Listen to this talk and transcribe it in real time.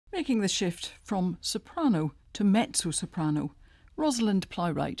making the shift from soprano to mezzo-soprano, Rosalind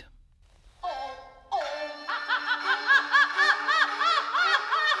Plowright.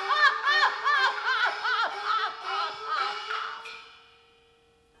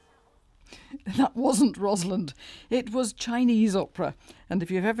 That wasn't Rosalind. It was Chinese opera. And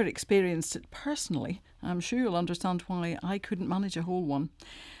if you've ever experienced it personally, I'm sure you'll understand why I couldn't manage a whole one.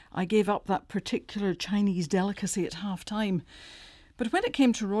 I gave up that particular Chinese delicacy at half-time. But when it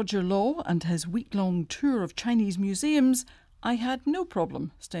came to Roger Law and his week-long tour of Chinese museums, I had no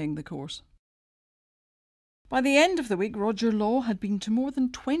problem staying the course. By the end of the week, Roger Law had been to more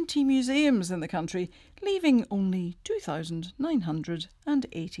than 20 museums in the country, leaving only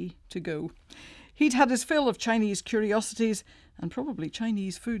 2,980 to go. He'd had his fill of Chinese curiosities and probably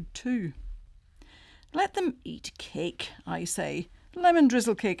Chinese food too. Let them eat cake, I say. Lemon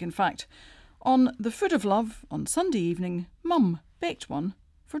drizzle cake, in fact. On the Food of Love, on Sunday evening, Mum baked one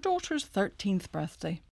for daughter's 13th birthday.